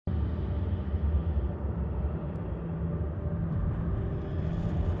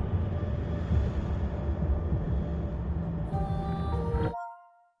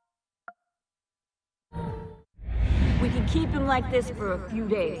could keep him like this for a few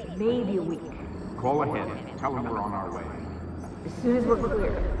days, maybe a week. Call ahead. Tell him we're on our way. As soon as we're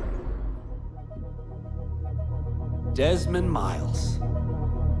clear. Desmond Miles.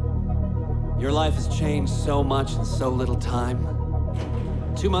 Your life has changed so much in so little time.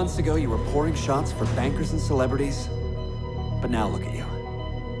 2 months ago, you were pouring shots for bankers and celebrities. But now look at you.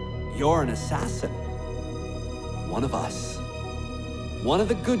 You're an assassin. One of us. One of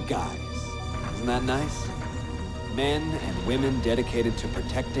the good guys. Isn't that nice? Men and women dedicated to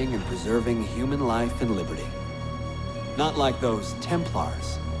protecting and preserving human life and liberty. Not like those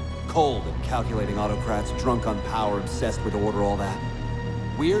Templars. Cold and calculating autocrats, drunk on power, obsessed with order, all that.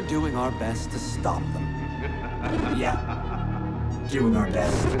 We're doing our best to stop them. Yeah. Doing our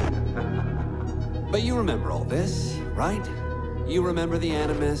best. But you remember all this, right? You remember the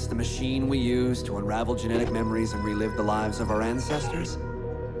Animus, the machine we used to unravel genetic memories and relive the lives of our ancestors?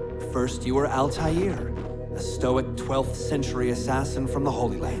 First, you were Altair, a stoic 12th century assassin from the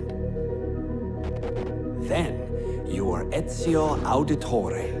Holy Land. Then, you were Ezio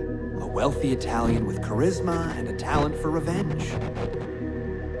Auditore, a wealthy Italian with charisma and a talent for revenge.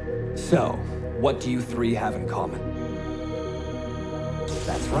 So, what do you three have in common?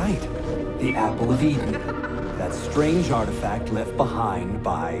 That's right, the Apple of Eden. That strange artifact left behind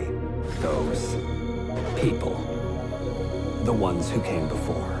by those people. The ones who came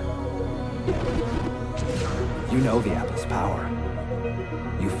before. You know the Apple's power.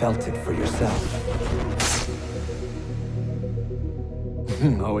 You felt it for yourself.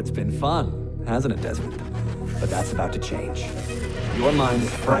 Oh, it's been fun, hasn't it, Desmond? But that's about to change. Your mind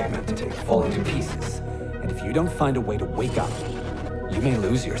is fragmented and falling to pieces. And if you don't find a way to wake up, you may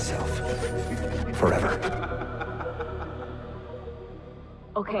lose yourself. Forever.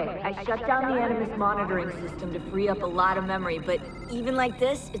 Okay, I shut down the Animus monitoring system to free up a lot of memory, but even like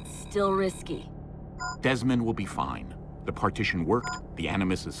this, it's still risky. Desmond will be fine. The partition worked, the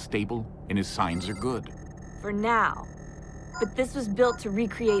Animus is stable, and his signs are good. For now. But this was built to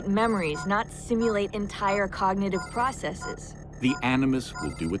recreate memories, not simulate entire cognitive processes. The Animus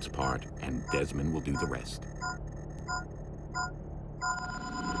will do its part, and Desmond will do the rest.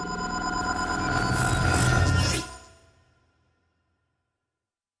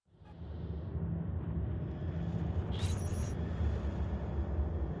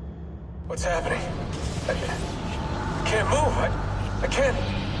 What's happening? I can't move. I can't...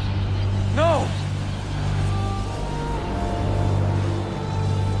 No!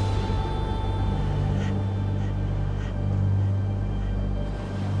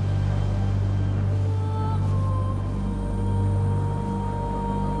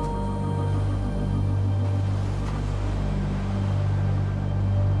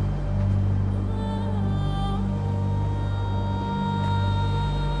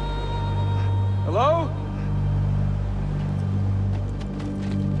 Hello?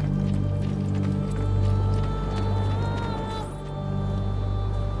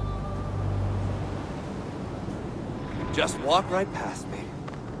 Just walk right past me.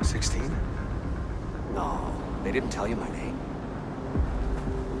 16? No, they didn't tell you my name.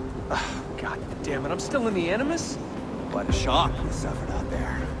 Oh, God damn it, I'm still in the Animus? What a shock you suffered out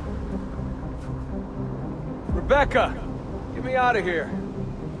there. Rebecca! Get me out of here.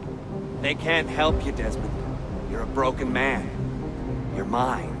 They can't help you, Desmond. You're a broken man. Your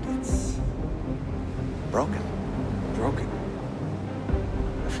mind, it's... broken. Broken?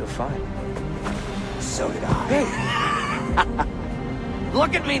 I feel fine. So did I. Hey!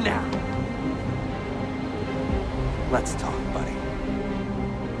 Look at me now! Let's talk, buddy.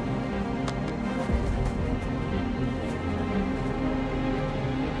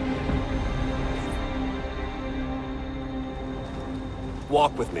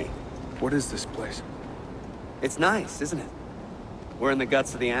 Walk with me. What is this place? It's nice, isn't it? We're in the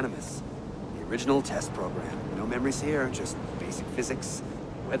guts of the Animus. The original test program. No memories here, just basic physics,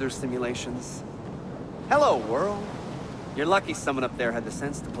 weather simulations. Hello, world. You're lucky someone up there had the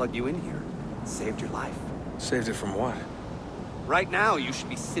sense to plug you in here. It saved your life. Saved it from what? Right now, you should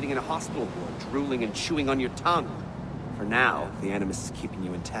be sitting in a hospital ward, drooling and chewing on your tongue. For now, the Animus is keeping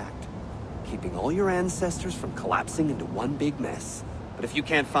you intact. Keeping all your ancestors from collapsing into one big mess. But if you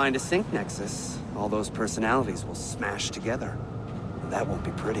can't find a sync nexus, all those personalities will smash together. And that won't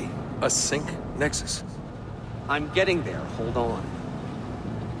be pretty. A sync nexus? I'm getting there. Hold on.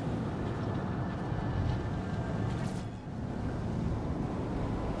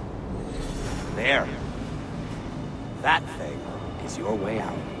 There. That thing is your way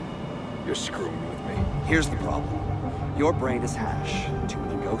out. You're screwing with me. Here's the problem. Your brain is hash. Too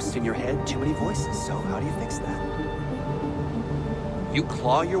many ghosts in your head, too many voices. So how do you fix that? You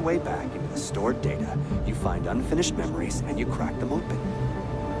claw your way back into the stored data, you find unfinished memories, and you crack them open.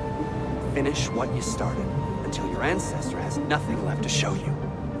 Finish what you started, until your ancestor has nothing left to show you.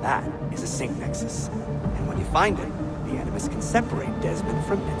 That is a sync nexus. And when you find it, the Animus can separate Desmond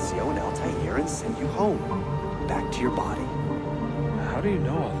from Ezio and Altair and send you home. Back to your body. How do you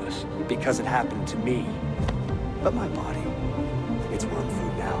know all this? Because it happened to me. But my body, it's worm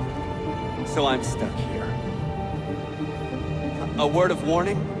food now. So I'm stuck here. A word of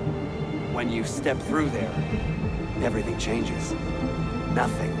warning? When you step through there, everything changes.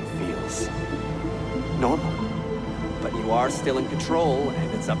 Nothing feels normal. But you are still in control,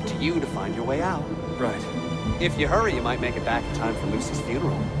 and it's up to you to find your way out. Right. If you hurry, you might make it back in time for Lucy's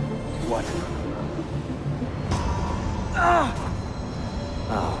funeral. What?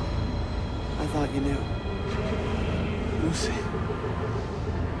 Oh. I thought you knew. Lucy.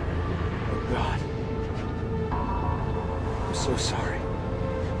 Oh, God. I'm so sorry.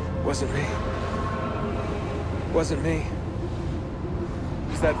 Wasn't me. Wasn't me.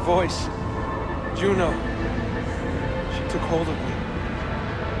 It was that voice. Juno. She took hold of me.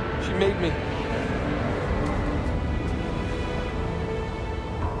 She made me.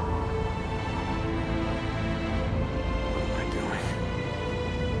 What am I doing?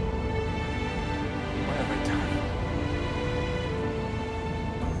 What have I done?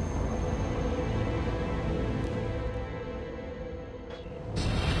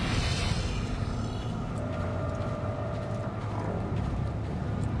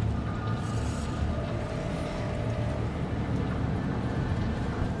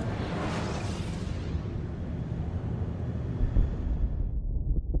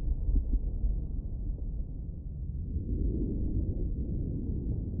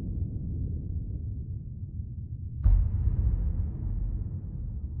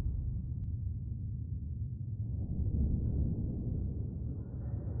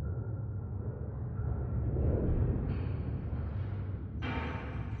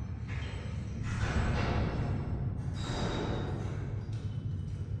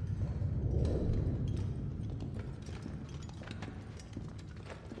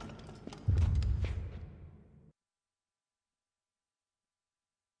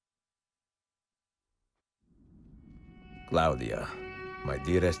 Claudia, my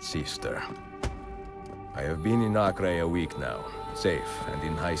dearest sister. I have been in Acre a week now, safe and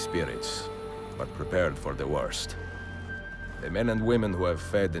in high spirits, but prepared for the worst. The men and women who have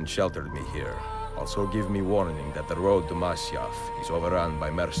fed and sheltered me here also give me warning that the road to Masyaf is overrun by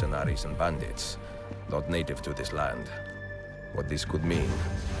mercenaries and bandits, not native to this land. What this could mean,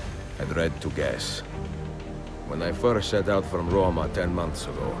 I dread to guess. When I first set out from Roma 10 months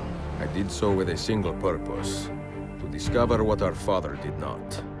ago, I did so with a single purpose: to discover what our father did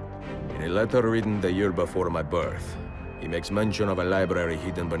not. In a letter written the year before my birth, he makes mention of a library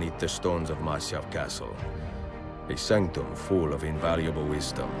hidden beneath the stones of Masyaf Castle. A sanctum full of invaluable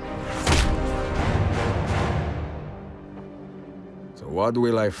wisdom. So what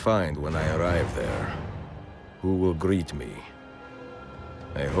will I find when I arrive there? Who will greet me?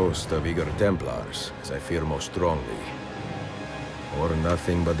 A host of eager Templars, as I fear most strongly. Or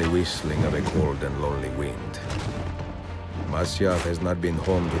nothing but the whistling of a cold and lonely wind. Masyaf has not been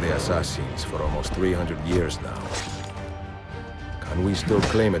home to the assassins for almost 300 years now. Can we still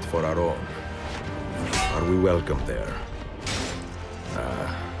claim it for our own? Are we welcome there?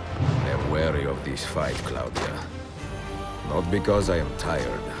 I am wary of this fight, Claudia. Not because I am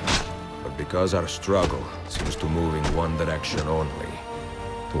tired, but because our struggle seems to move in one direction only,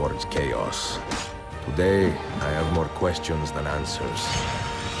 towards chaos. Today, I have more questions than answers.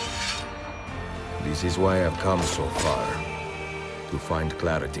 This is why I've come so far. To find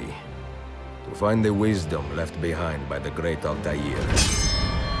clarity. To find the wisdom left behind by the great Altair.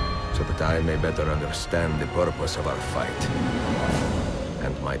 So that I may better understand the purpose of our fight.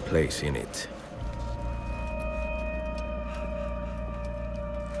 And my place in it.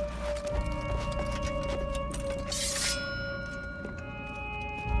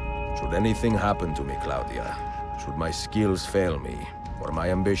 Should anything happen to me, Claudia, should my skills fail me, or my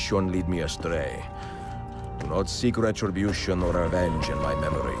ambition lead me astray, do not seek retribution or revenge in my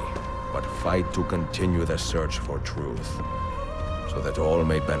memory, but fight to continue the search for truth, so that all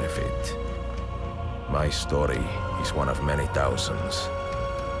may benefit. My story is one of many thousands,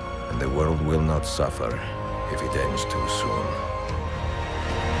 and the world will not suffer if it ends too soon.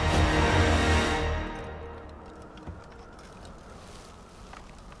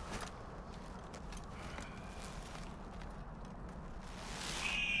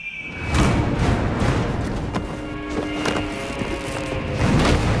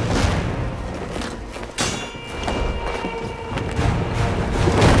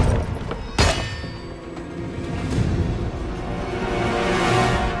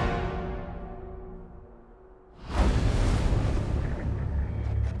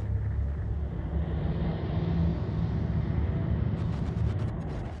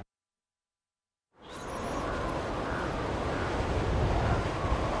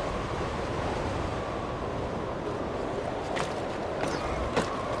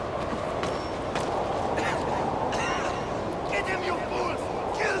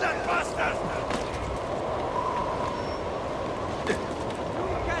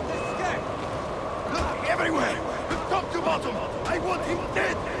 everywhere! From top to bottom! I want him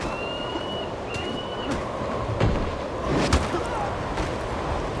dead!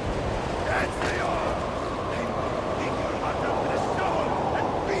 Yes, they are! I'm dig your heart out with a shovel and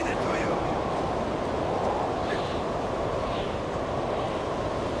feed it to you!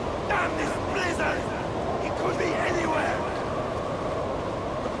 Damn this blizzard! It could be anywhere!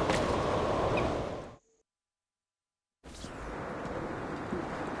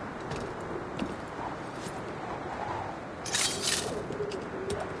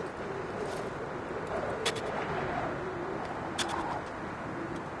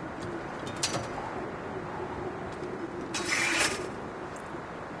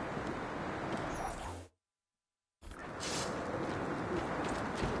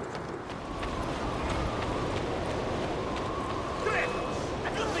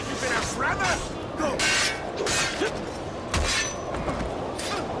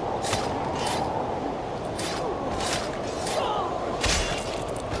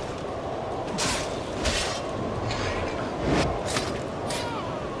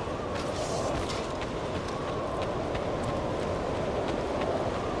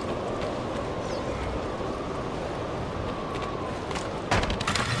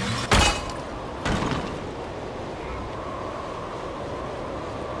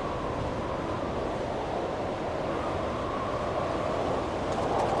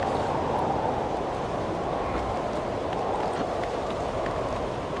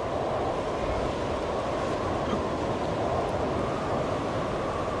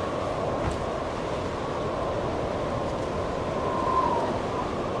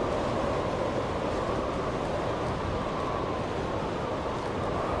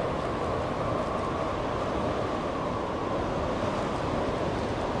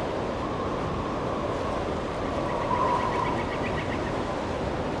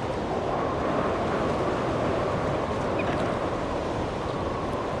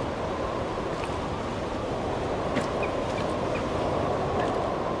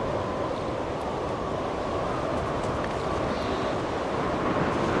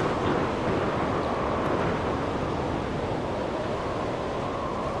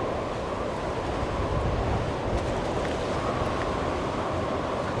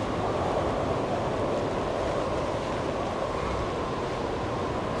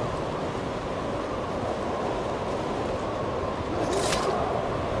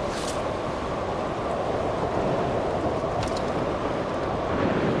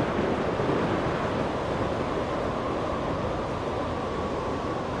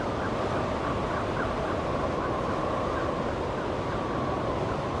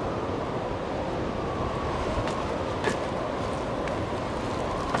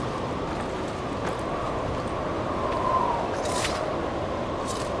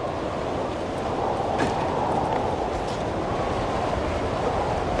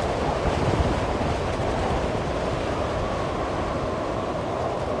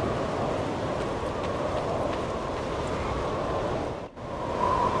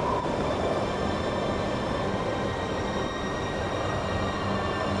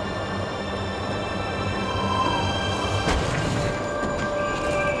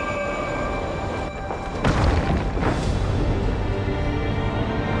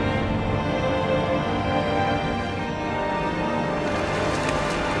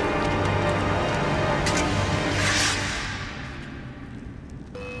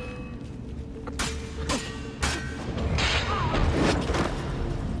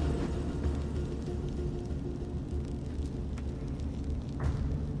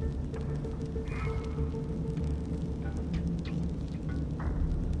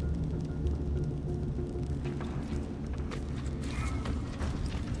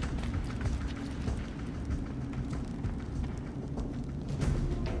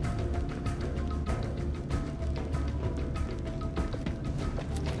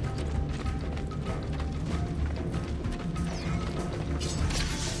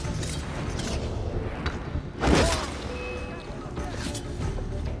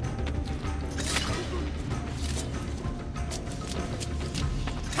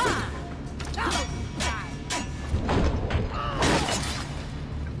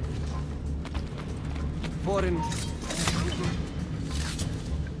 foreign.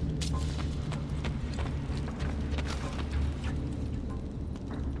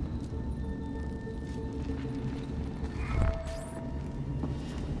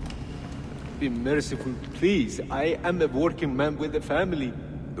 Be merciful, please. I am a working man with a family.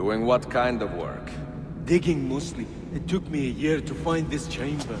 Doing what kind of work? Digging mostly. It took me a year to find this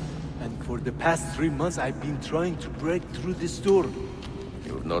chamber. And for the past 3 months, I've been trying to break through this door.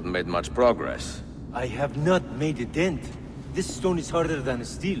 You've not made much progress. I have not made a dent. This stone is harder than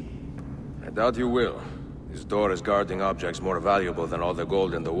steel. I doubt you will. This door is guarding objects more valuable than all the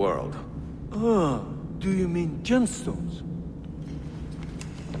gold in the world. Oh, do you mean gemstones?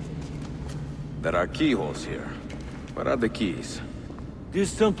 There are keyholes here. Where are the keys?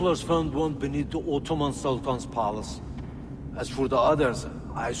 These Templars found one beneath the Ottoman Sultan's palace. As for the others,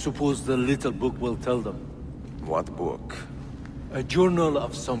 I suppose the little book will tell them. What book? A journal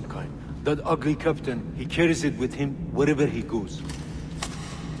of some kind. That ugly captain, he carries it with him wherever he goes.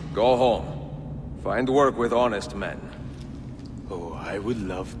 Go home. Find work with honest men. Oh, I would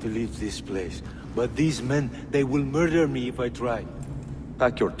love to leave this place. But these men, they will murder me if I try.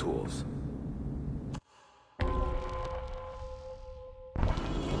 Pack your tools.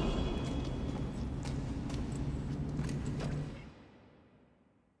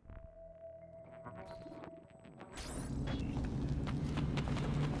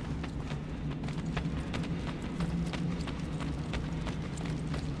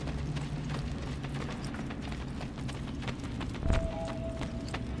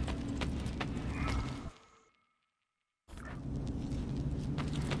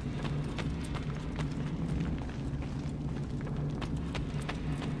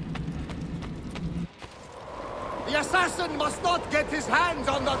 The assassin must not get his hands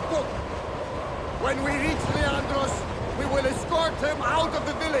on that book. When we reach Leandros, we will escort him out of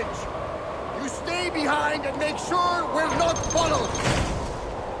the village. You stay behind and make sure we're not followed.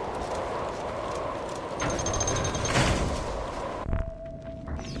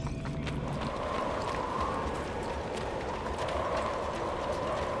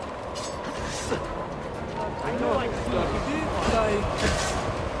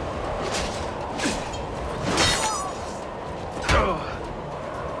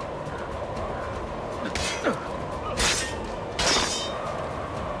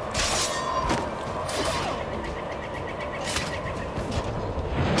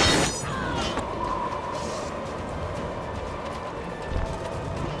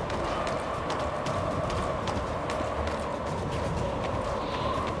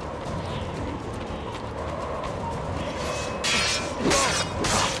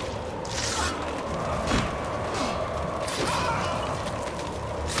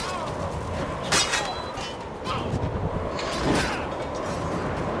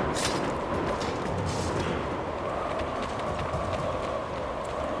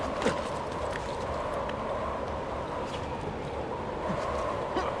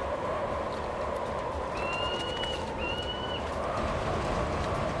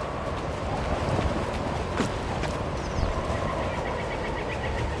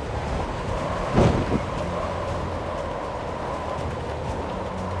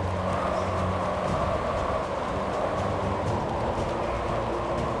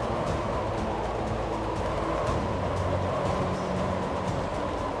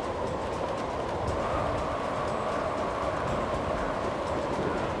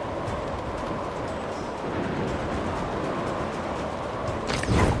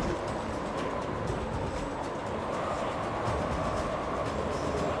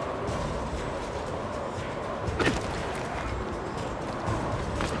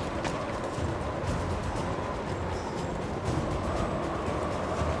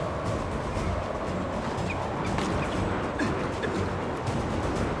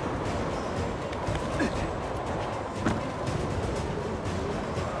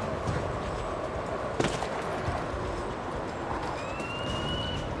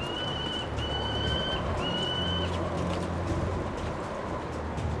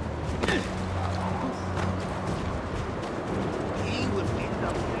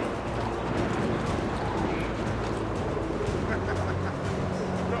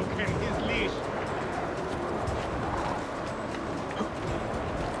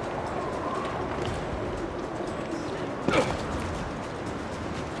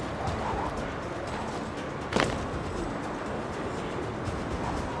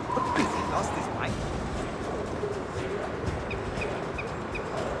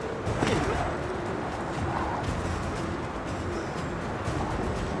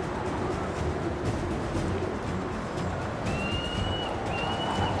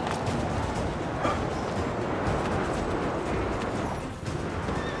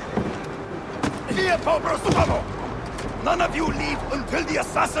 None of you leave until the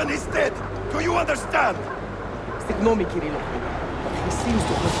assassin is dead. Do you understand? Ignore me, Kirilo. He seems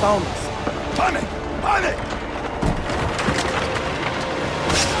to have found us. Panic! Panic!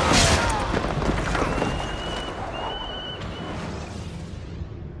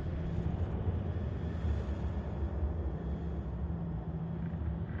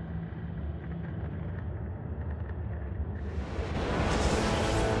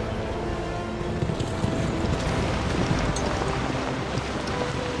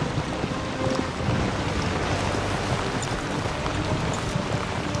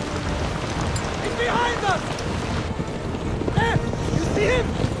 him!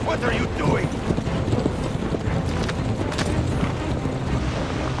 What are you doing?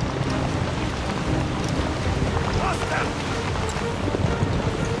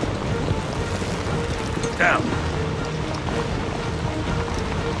 Down.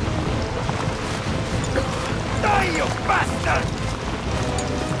 Die, you bastard!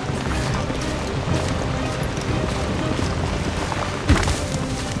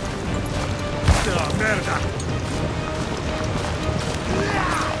 Oh, merda!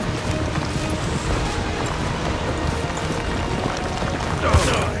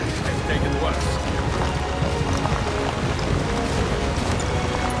 It's taken worse.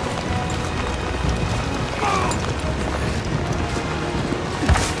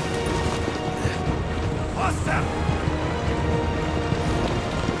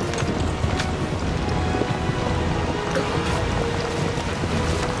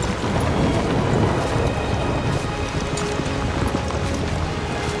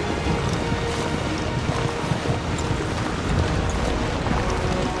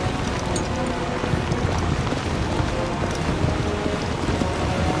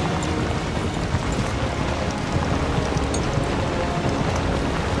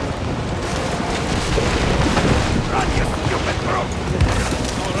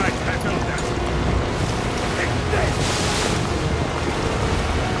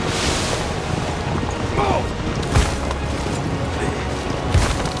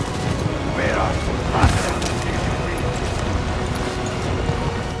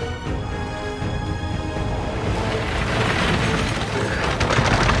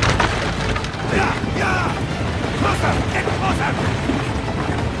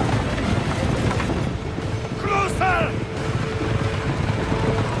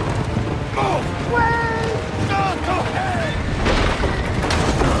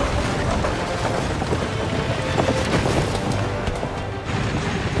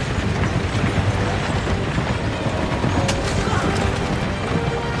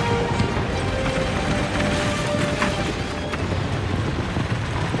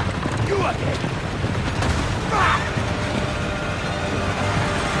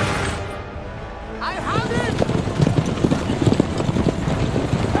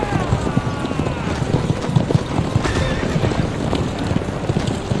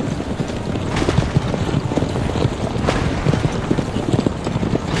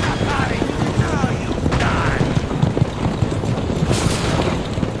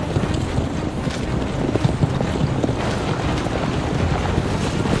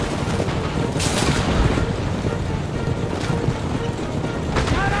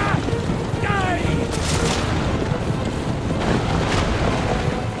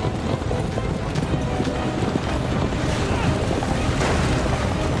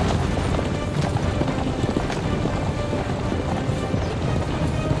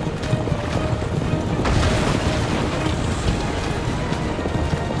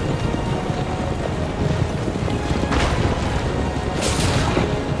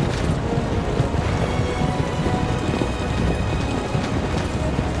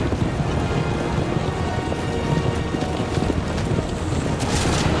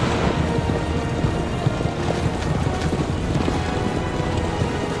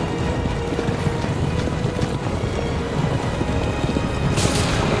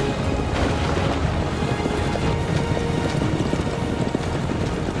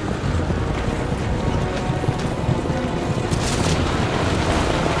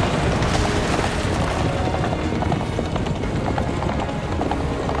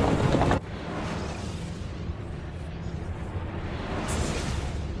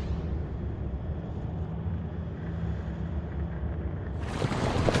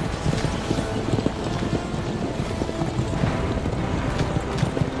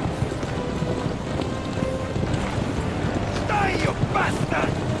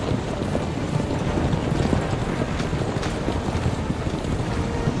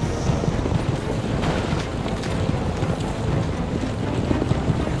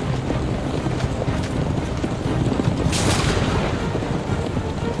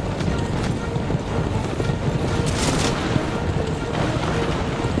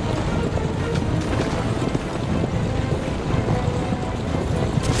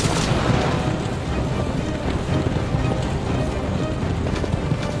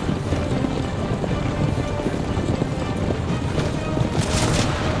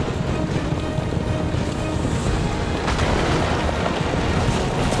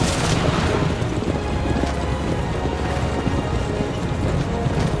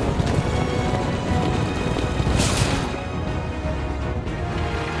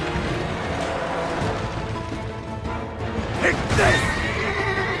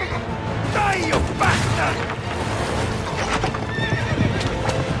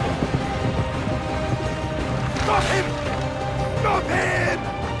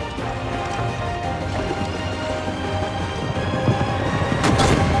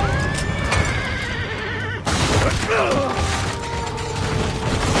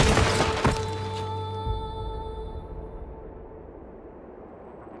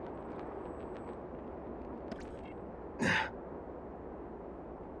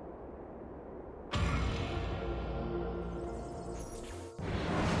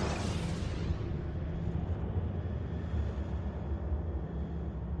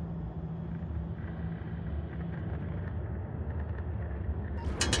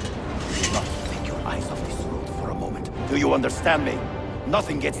 you understand me.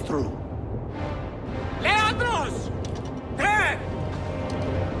 Nothing gets through. Leandros! There!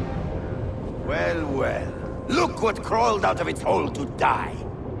 Well, well. Look what crawled out of its hole to die.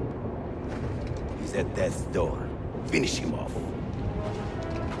 He's at death's door. Finish him off.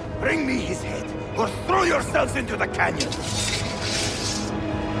 Bring me his head, or throw yourselves into the canyon!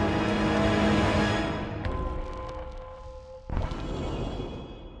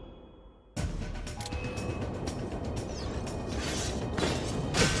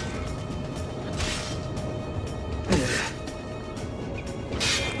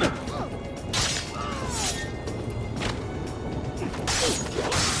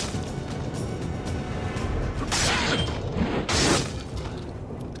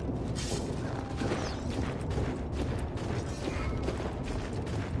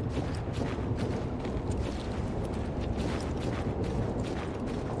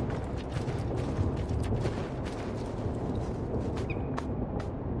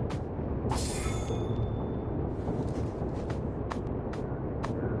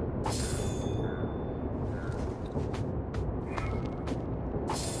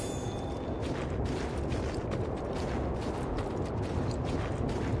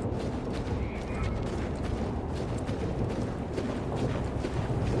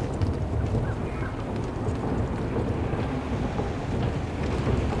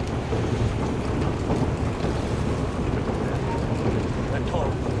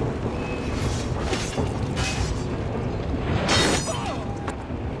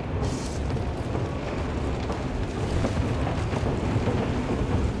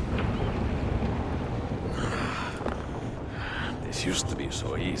 Used to be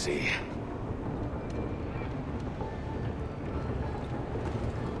so easy.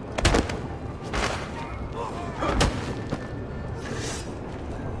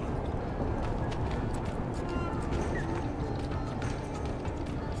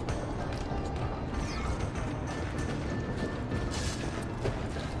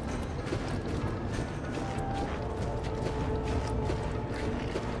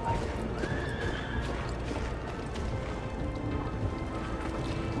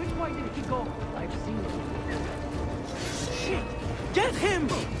 Get him!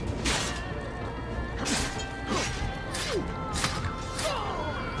 He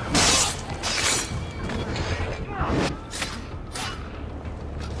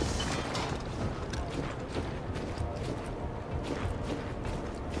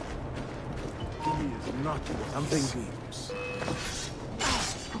is not what I'm thinking.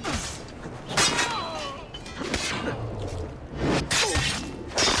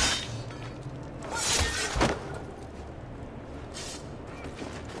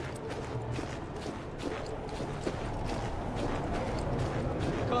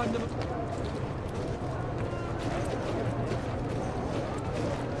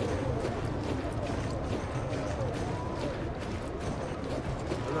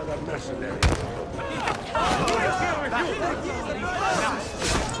 Another mercenary.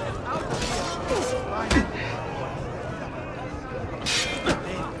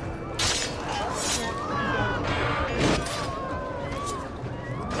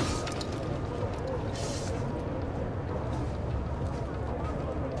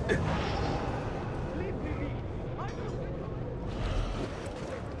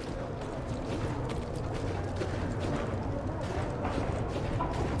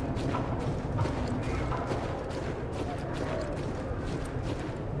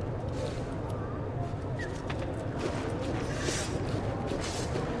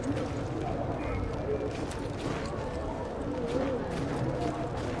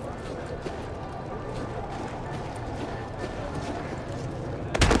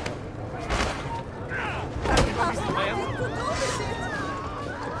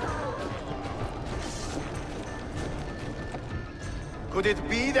 Could it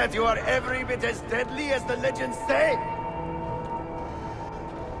be that you are every bit as deadly as the legends say?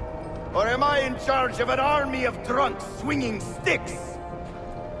 Or am I in charge of an army of drunks swinging sticks?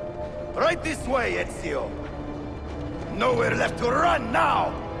 Right this way, Ezio. Nowhere left to run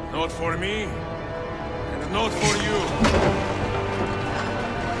now! Not for me, and not for you.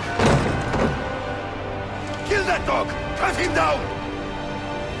 Kill that dog! Cut him down!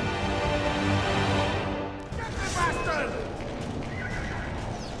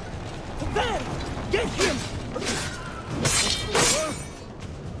 There! Get him!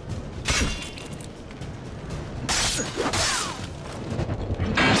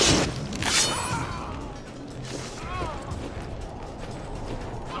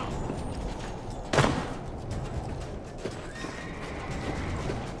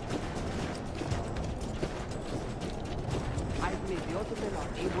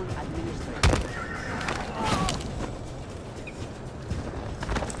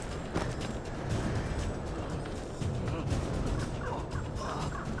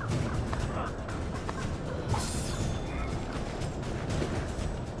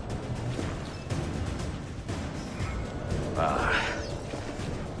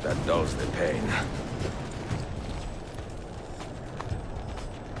 That dulls the pain.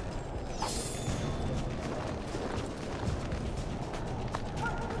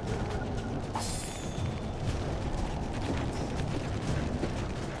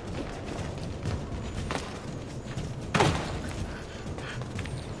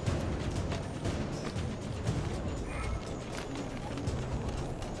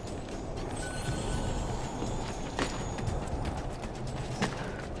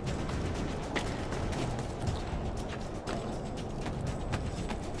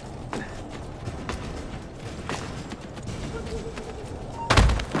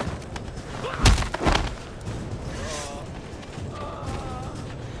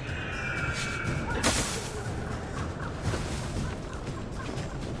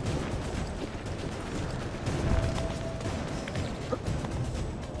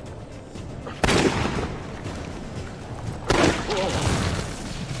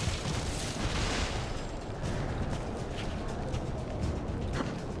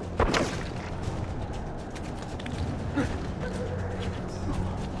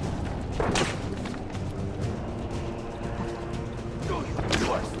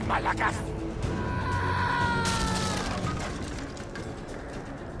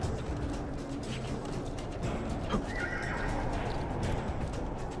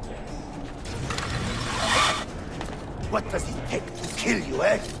 What does it take to kill you,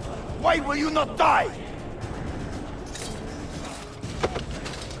 eh? Why will you not die?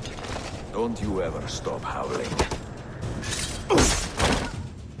 Don't you ever stop howling.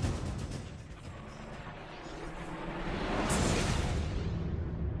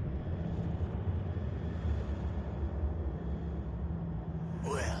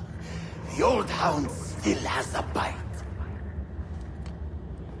 Well, the old hound still has a bite.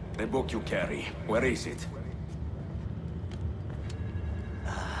 The book you carry, where is it?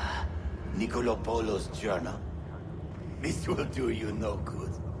 Niccolo Polo's journal. This will do you no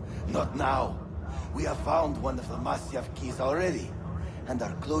good. Not now. We have found one of the Masyaf keys already, and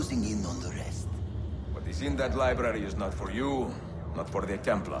are closing in on the rest. What is in that library is not for you, not for the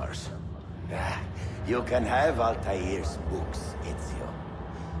Templars. You can have Altair's books, Ezio.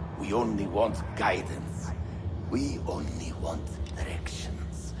 We only want guidance. We only want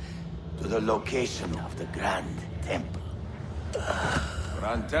directions. To the location of the Grand Temple.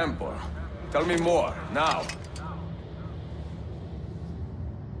 Grand Temple? Tell me more, now!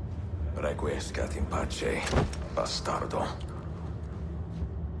 Requiescat in pace, bastardo.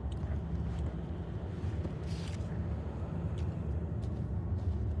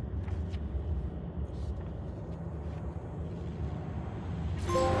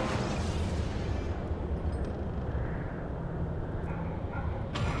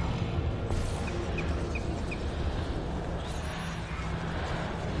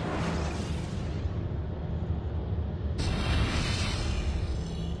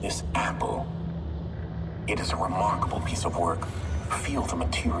 This apple. It is a remarkable piece of work. Feel the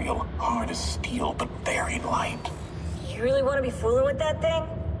material, hard as steel, but very light. You really want to be fooling with that thing?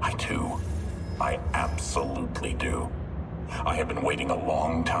 I do. I absolutely do. I have been waiting a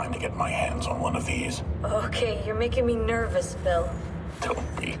long time to get my hands on one of these. Okay, you're making me nervous, Bill.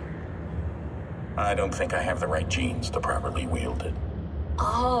 Don't be. I don't think I have the right genes to properly wield it.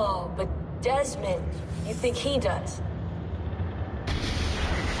 Oh, but Desmond, you think he does?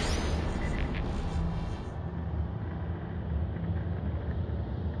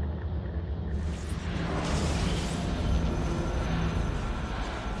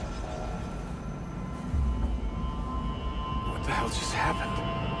 What the hell just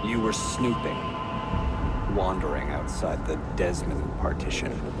happened? You were snooping, wandering outside the Desmond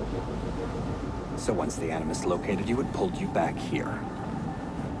partition. So once the Animus located you, it pulled you back here.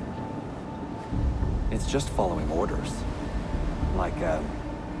 It's just following orders. Like a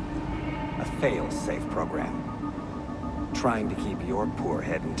fail-safe program. Trying to keep your poor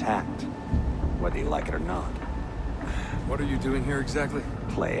head intact, whether you like it or not. What are you doing here exactly?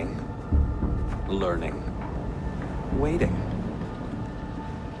 Playing, learning, waiting.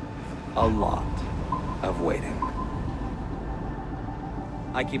 A lot of waiting.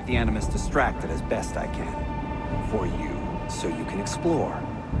 I keep the Animus distracted as best I can. For you, so you can explore.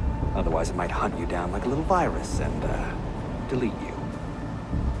 Otherwise it might hunt you down like a little virus and, delete you.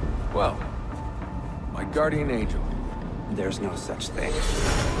 Well, my guardian angel. There's no such thing.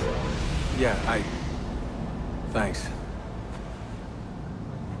 Yeah, Thanks.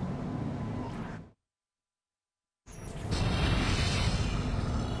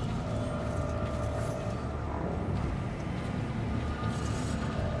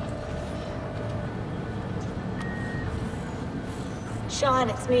 Sean,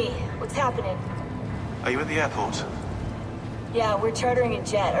 it's me. What's happening? Are you at the airport? Yeah, we're chartering a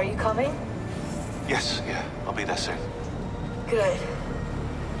jet. Are you coming? Yes, yeah. I'll be there soon. Good.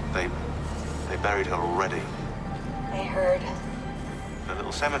 They buried her already. I heard. In a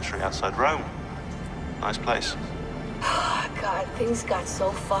little cemetery outside Rome. Nice place. God, things got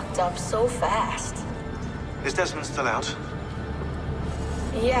so fucked up so fast. Is Desmond still out?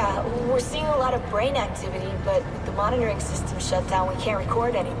 Yeah, we're seeing a lot of brain activity, but with the monitoring system shut down, we can't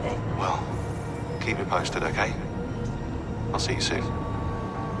record anything. Well, keep me posted, okay? I'll see you soon.